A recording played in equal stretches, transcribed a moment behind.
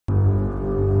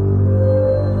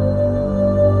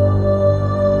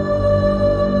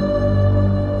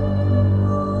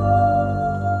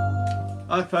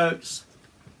folks,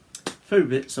 few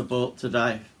bits I bought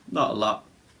today, not a lot,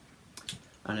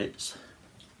 and it's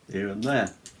here and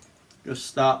there. Just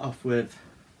start off with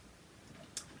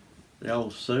the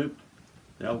old soup,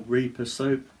 the old Reaper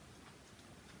soup.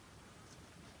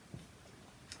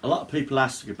 A lot of people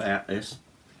ask about this,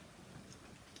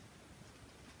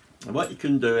 and what you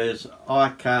can do is I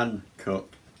can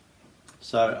cook,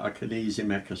 so I can easily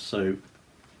make a soup,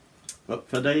 but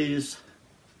for these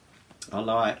I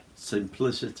like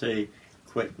simplicity,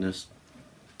 quickness.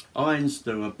 Heinz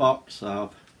do a box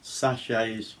of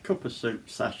sachets, cup of soup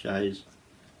sachets.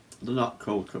 They're not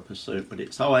called cup of soup, but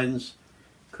it's Heinz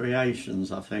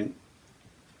Creations, I think.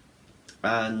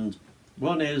 And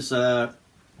one is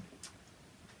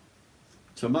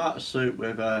tomato soup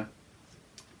with a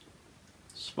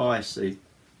spicy.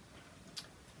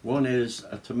 One is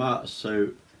a tomato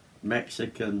soup,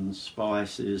 Mexican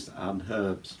spices and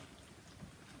herbs.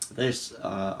 This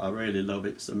I really love.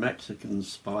 It's the Mexican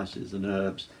spices and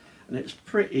herbs, and it's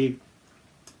pretty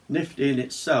nifty in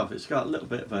itself. It's got a little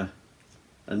bit of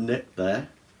a nip there,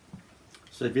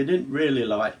 so if you didn't really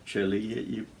like chili,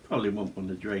 you probably won't want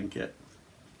to drink it,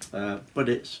 but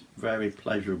it's very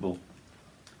pleasurable.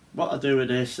 What I do with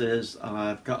this is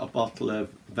I've got a bottle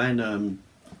of Venom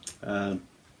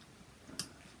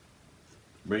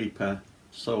Reaper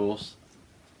sauce,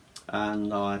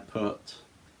 and I put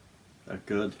a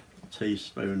good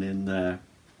teaspoon in there,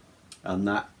 and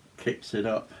that kicks it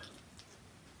up.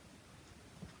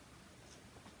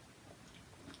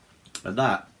 And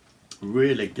that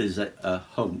really gives it a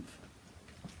humph.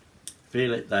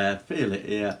 Feel it there, feel it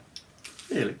here,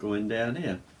 feel it going down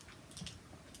here.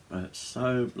 But it's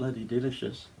so bloody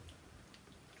delicious.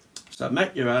 So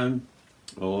make your own,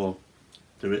 or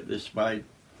do it this way,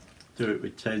 do it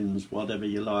with tins, whatever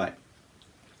you like.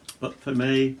 But for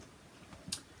me,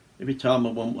 every time I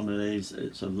want one of these,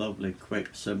 it's a lovely, quick,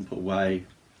 simple way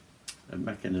of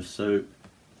making a soup.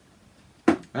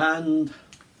 And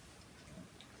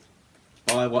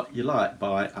buy what you like.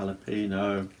 Buy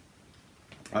jalapeno,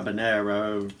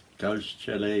 habanero, ghost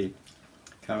chili,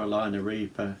 Carolina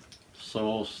Reaper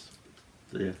sauce,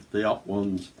 the hot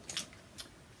ones.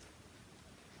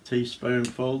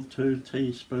 Teaspoonful, 2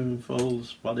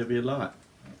 teaspoonfuls, whatever you like.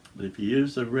 But if you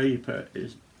use the Reaper,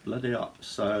 it's bloody hot,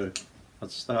 so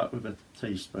I'd start with a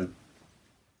teaspoon.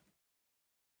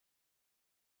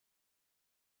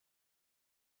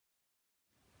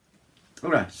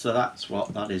 Alright, so that's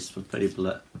what that is for people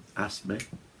that ask me.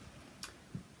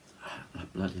 I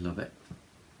bloody love it.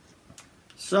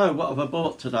 So what have I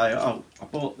bought today? Oh, I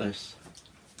bought this.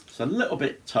 It's a little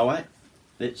bit tight.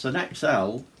 It's an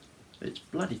XL. It's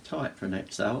bloody tight for an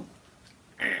XL.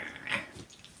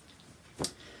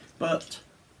 But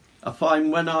I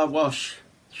find when I wash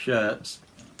shirts,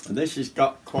 and this has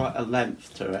got quite a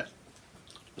length to it.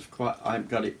 I haven't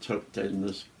got it tucked in,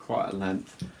 there's quite a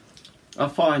length. I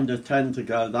find they tend to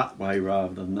go that way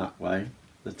rather than that way.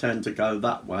 They tend to go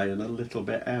that way and a little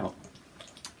bit out.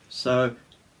 So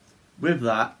with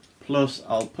that, plus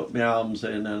I'll put my arms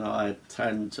in and I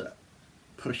tend to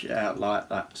push it out like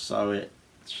that so it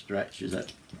stretches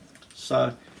it.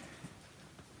 So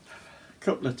a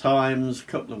couple of times, a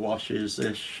couple of washes,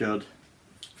 this should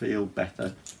feel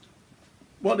better.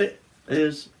 What it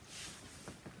is,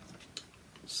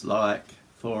 it's like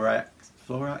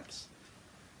thorax,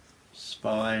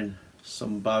 spine,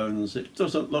 some bones. It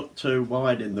doesn't look too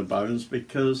wide in the bones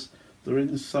because they're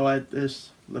inside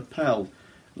this lapel,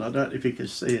 and I don't know if you can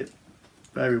see it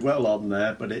very well on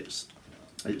there, but it's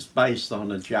based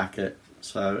on a jacket.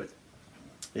 So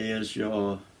here's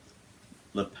your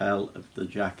lapel of the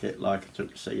jacket, like a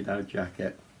tuxedo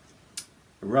jacket.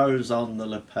 A rose on the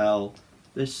lapel.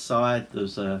 This side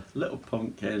there's a little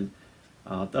pumpkin.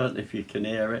 I don't know if you can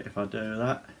hear it if I do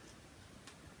that.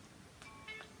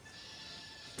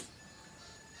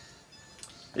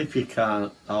 If you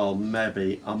can't, oh,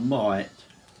 maybe I might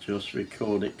just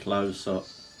record it close up,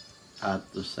 add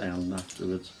the sound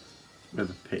afterwards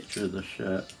with a picture of the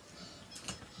shirt.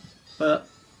 But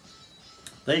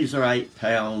these are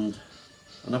 £8,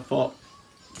 and I thought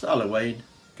it's Halloween,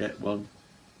 get one,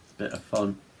 bit of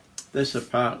fun. This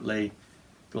apparently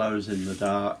glows in the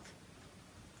dark,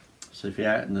 so if you're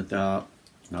out in the dark,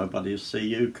 nobody will see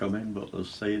you coming, but they'll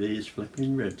see these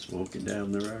flipping ribs walking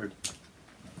down the road.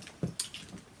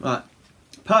 Right,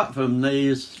 apart from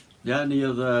these, the only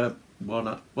other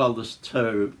one, well there's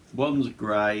two. One's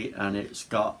grey and it's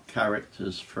got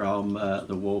characters from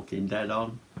The Walking Dead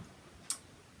on.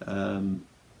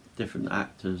 Different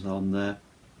actors on there.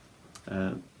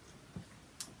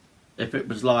 If it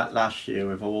was like last year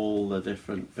with all the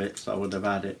different bits, I would have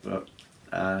had it, but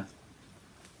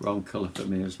wrong colour for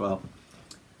me as well.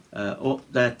 Up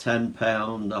they're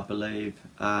 £10 I believe,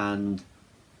 and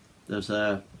there's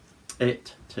a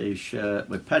It t-shirt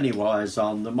with Pennywise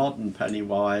on, the modern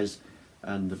Pennywise,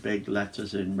 and the big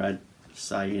letters in red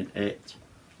saying It.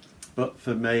 But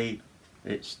for me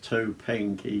it's too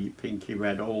pinky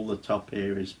red. All the top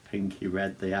here is pinky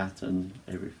red, the hat and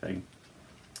everything.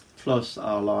 Plus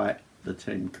I like the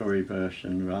Tin Curry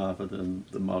version rather than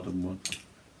the modern one,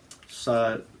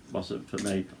 so it wasn't for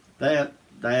me. They're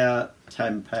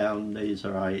 £10, these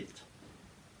are 8.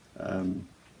 I'm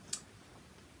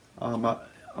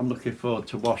looking forward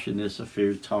to washing this a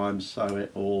few times so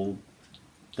it all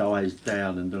dies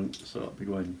down and don't sort of be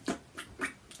going.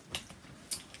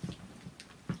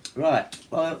 Right,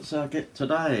 what else I get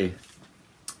today?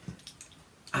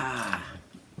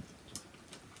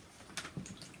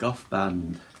 Goth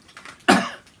band.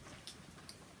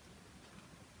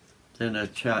 In a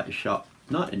charity shop,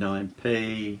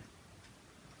 99p.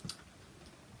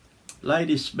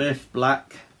 Ladysmith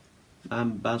Black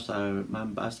Mambazo.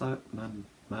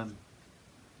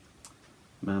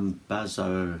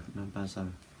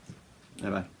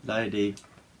 Anyway, Lady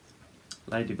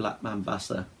Black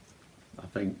Mambazo. I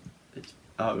think it's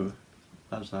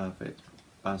Bazo, if it's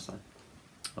Bazo.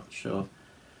 Not sure.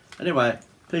 Anyway,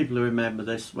 people who remember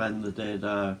this when they did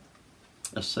a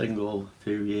single a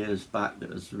few years back that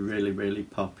was really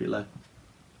popular.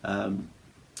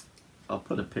 I'll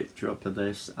put a picture up of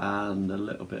this and a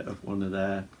little bit of one of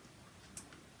their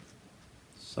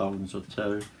songs or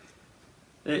two.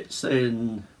 It's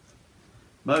in,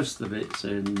 most of it's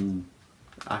in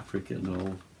African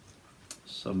or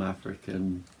some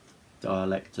African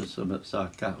dialect or something, so I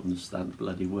can't understand the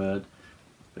bloody word,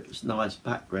 but it's nice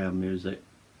background music.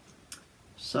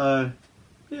 So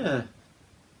yeah,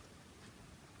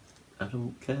 I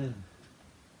don't care,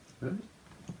 right?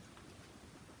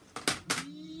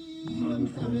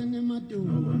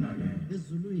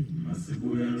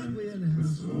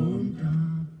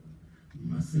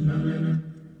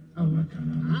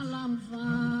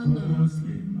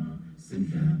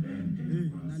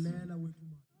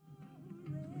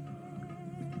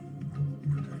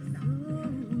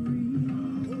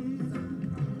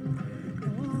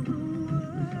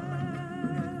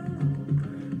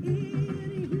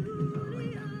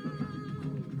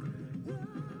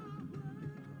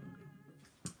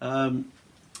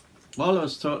 While I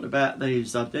was talking about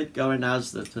these, I did go in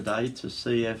Asda today to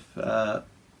see if our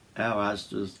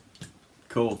Asda's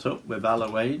caught up with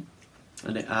Halloween,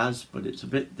 and it has, but it's a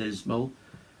bit dismal.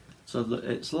 So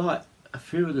it's like a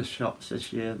few of the shops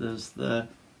this year, there's the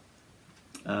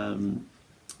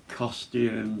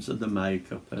costumes and the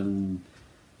makeup and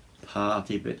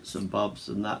party bits and bobs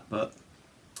and that, but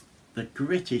the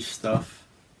gritty stuff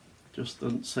just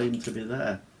doesn't seem to be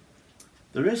there.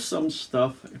 There is some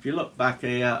stuff, if you look back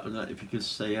here, I don't know if you can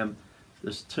see them,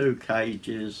 there's 2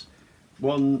 cages.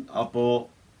 One I bought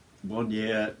one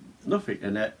year, nothing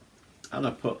in it, and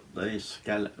I put the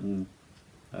skeleton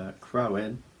crow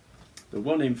in. The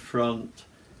one in front,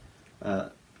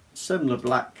 similar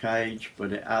black cage,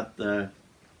 but it had the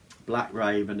black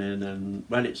raven in, and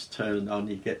when it's turned on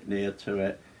you get near to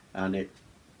it and it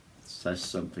says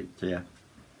something to you.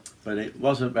 But it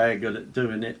wasn't very good at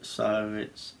doing it, so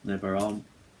it's never on.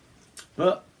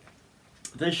 But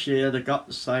this year they got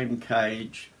the same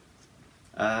cage,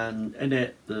 and in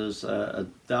it there's a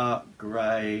dark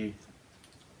grey,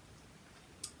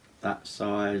 that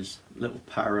size, little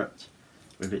parrot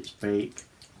with its beak,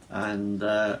 and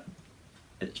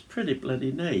it's pretty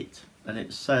bloody neat, and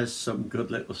it says some good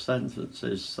little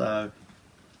sentences. So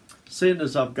seeing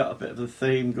as I've got a bit of a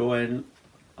theme going,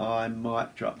 I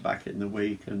might drop back in the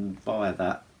week and buy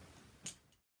that.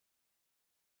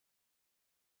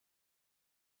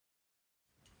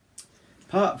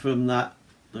 Apart from that,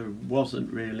 there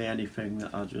wasn't really anything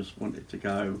that I just wanted to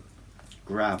go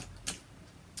grab.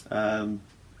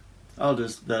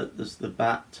 There's the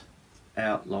bat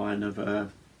outline of a,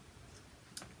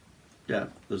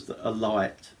 there's a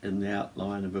light in the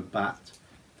outline of a bat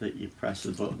that you press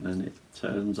a button and it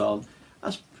turns on.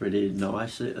 That's pretty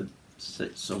nice. It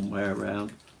sits somewhere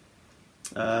around.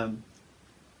 No,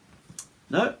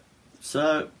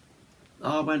 so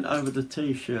I went over the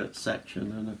t-shirt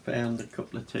section and I found a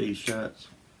couple of t-shirts.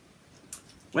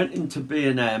 Went into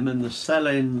B&M and they're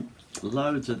selling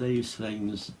loads of these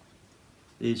things,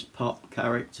 these pop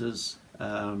characters.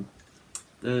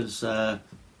 There's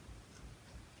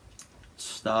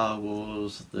Star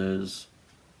Wars, there's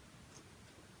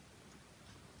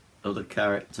other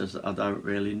characters that I don't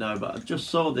really know, but I just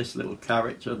saw this little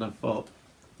character and I thought,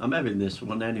 I'm having this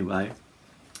one anyway,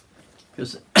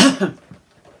 because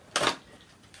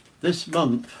this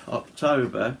month,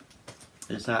 October,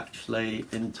 is actually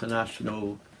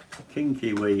International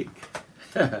Kinky Week,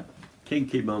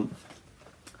 Kinky Month,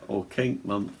 or Kink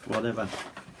Month, whatever.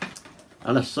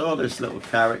 And I saw this little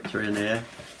character in here,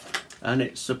 and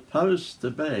it's supposed to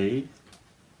be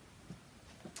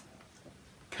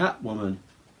Catwoman.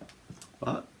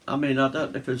 But I mean, I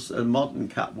don't know if it's a modern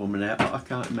Catwoman out, but I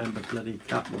can't remember bloody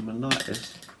Catwoman like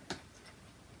this.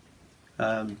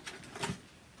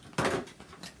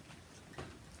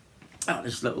 Oh,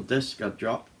 this little disc I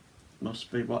dropped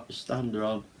must be what you stand her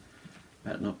on.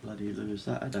 Better not bloody lose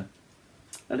that, had I?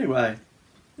 Anyway,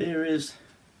 here is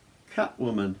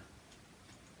Catwoman.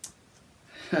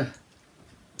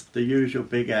 The usual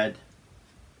big head,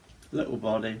 little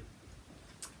body,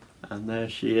 and there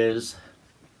she is.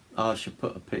 I should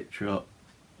put a picture up.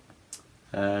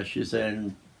 She's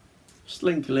in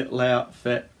slinky little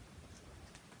outfit,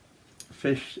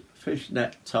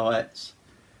 fishnet tights,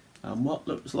 and what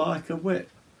looks like a whip.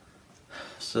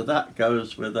 So that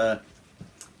goes with the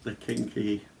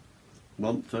kinky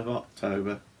month of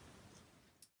October.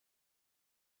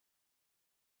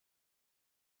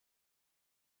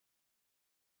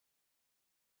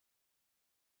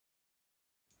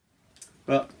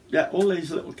 But yeah, all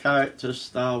these little characters,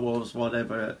 Star Wars,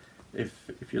 whatever. If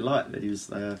you like these,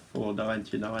 they're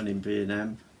 $4.99 in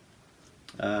B&M.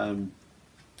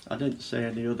 I didn't see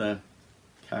any other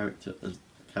characters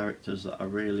that I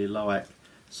really like.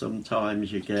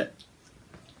 Sometimes you get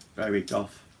very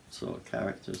goth sort of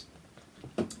characters.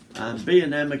 And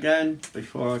B&M again,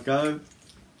 before I go,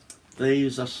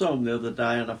 these I saw them the other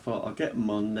day and I thought I'll get them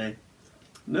Monday.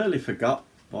 Nearly forgot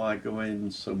by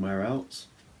going somewhere else,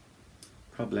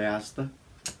 probably Asda,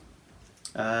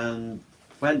 and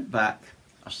went back.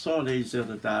 I saw these the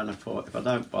other day and I thought, if I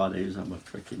don't buy these, I'm a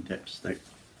freaking dipstick.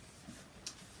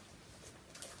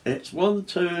 It's 1,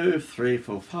 2, 3,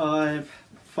 4,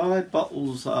 5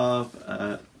 bottles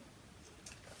of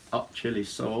hot chili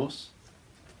sauce,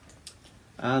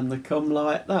 and they come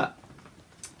like that.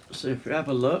 So if you have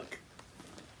a look,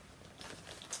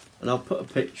 and I'll put a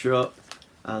picture up,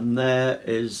 and there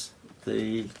is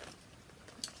the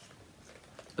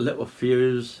little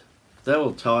fuse. They're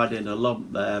all tied in a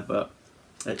lump there, but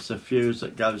it's a fuse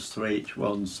that goes to each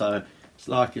one, so it's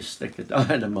like a stick of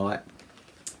dynamite.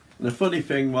 And the funny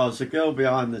thing was, the girl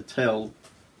behind the till,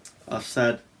 I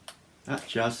said, I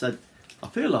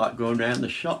feel like going around the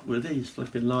shop with these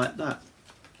flipping like that.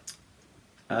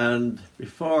 And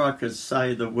before I could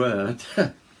say the word,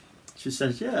 she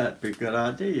says, yeah, it'd be a good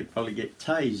idea, you'd probably get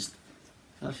tased.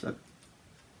 I said,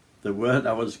 the word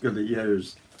I was going to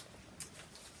use.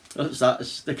 Looks like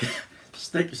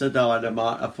sticks of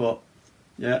dynamite. I thought,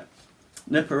 yeah,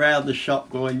 nip around the shop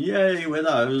going, yay with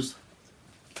those.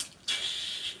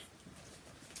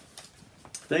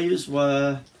 These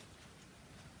were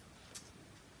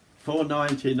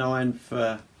 $4.99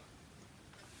 for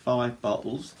 5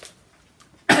 bottles.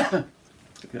 I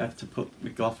have to put my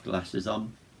golf glasses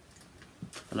on,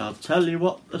 and I'll tell you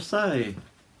what they say.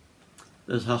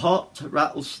 There's a hot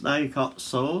rattlesnake hot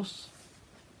sauce,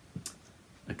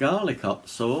 a garlic hot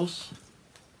sauce,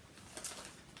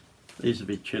 these would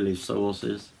be chili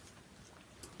sauces,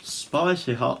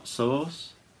 spicy hot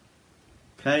sauce,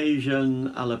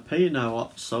 Cajun jalapeno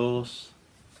hot sauce,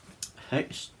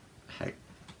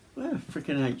 where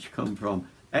freaking H come from?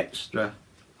 Extra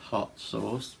hot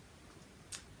sauce.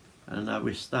 And now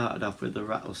we started off with the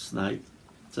rattlesnake.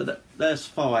 So there's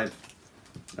 5.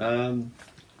 I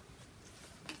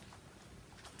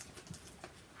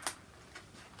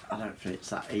don't think it's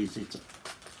that easy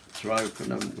to open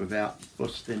them without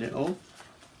busting it all.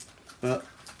 But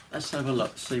let's have a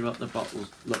look, see what the bottles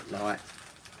look like.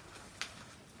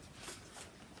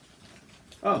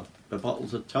 Oh, the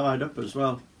bottles are tied up as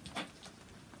well.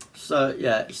 So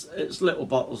yeah, it's little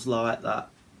bottles like that.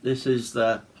 This is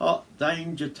the Hot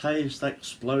Danger Taste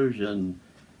Explosion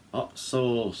hot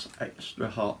sauce, extra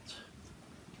hot.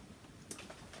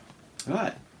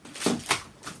 Right.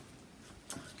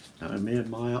 Now me and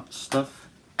my hot stuff.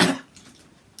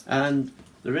 And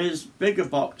there is bigger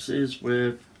boxes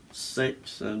with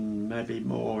 6 and maybe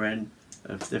more in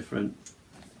of different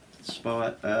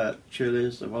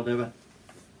chilies or whatever.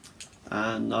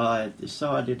 And I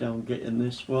decided on getting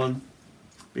this one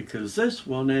because this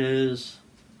one is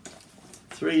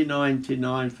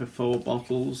 $3.99 for 4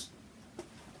 bottles.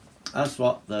 That's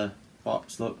what the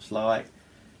box looks like.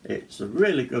 It's a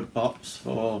really good box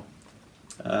for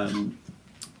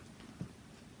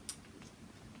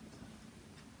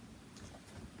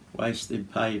wasting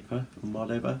paper and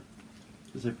whatever,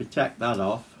 because if you take that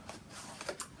off,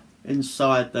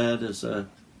 inside there's a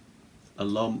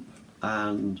lump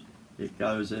and it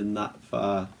goes in that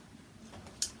far.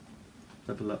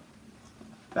 Have a look.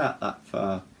 About that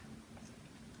far.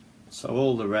 So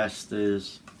all the rest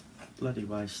is bloody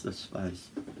waste of space.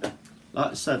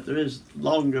 Like I said, there is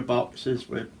longer boxes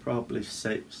with probably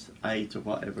 6, 8 or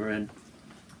whatever in.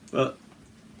 But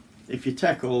if you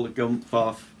take all the gump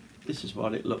off, this is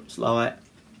what it looks like.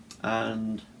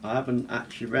 And I haven't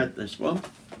actually read this one.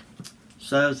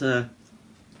 So there's a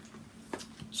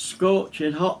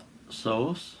scorching hot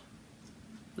sauce.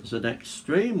 There's an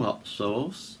extreme hot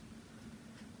sauce,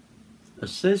 a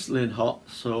sizzling hot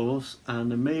sauce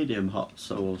and a medium hot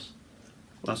sauce.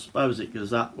 Well, I suppose it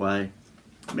goes that way.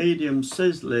 Medium,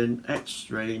 sizzling,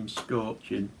 extreme,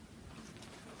 scorching.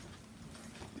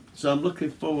 So I'm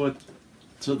looking forward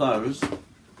to those.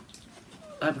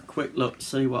 Have a quick look,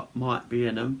 see what might be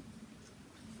in them.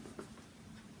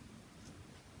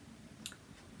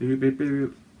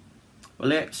 Well,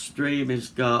 the extreme has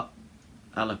got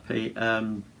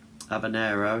habanero.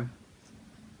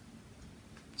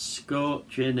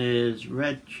 Scorching is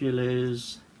red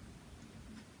chilies,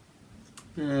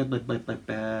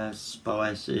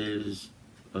 spices,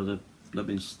 other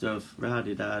blooming stuff,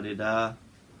 rah-de-da-de-da.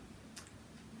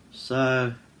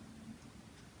 So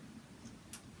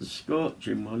the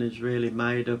scorching one is really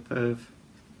made up of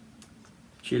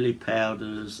chili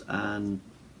powders and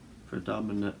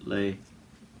predominantly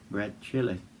red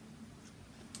chili.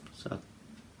 So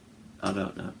I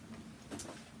don't know,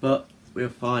 but we'll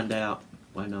find out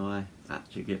when I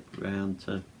actually get round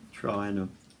to trying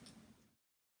them.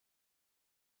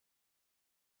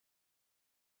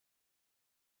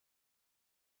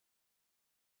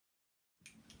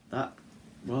 That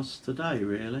was today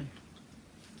really.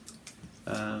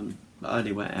 I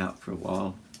only went out for a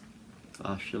while.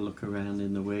 I shall look around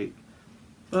in the week.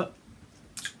 But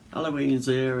Halloween's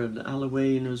here, and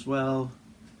Halloween as well.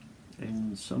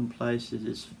 In some places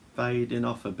it's fading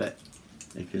off a bit.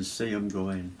 You can see them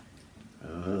going,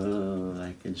 oh,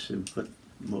 they can soon put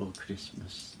more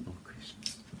Christmas, more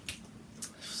Christmas.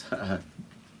 So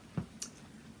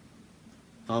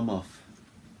I'm off.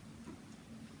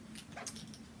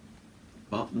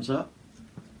 Bottoms up.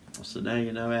 So now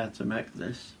you know how to make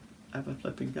this. Have a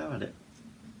flipping go at it.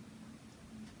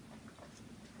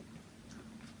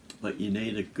 But you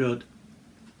need a good,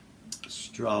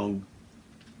 strong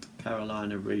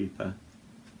Carolina Reaper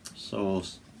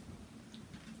sauce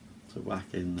to whack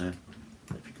in there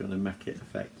if you're going to make it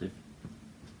effective.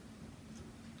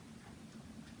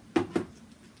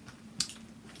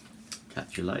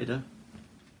 Catch you later.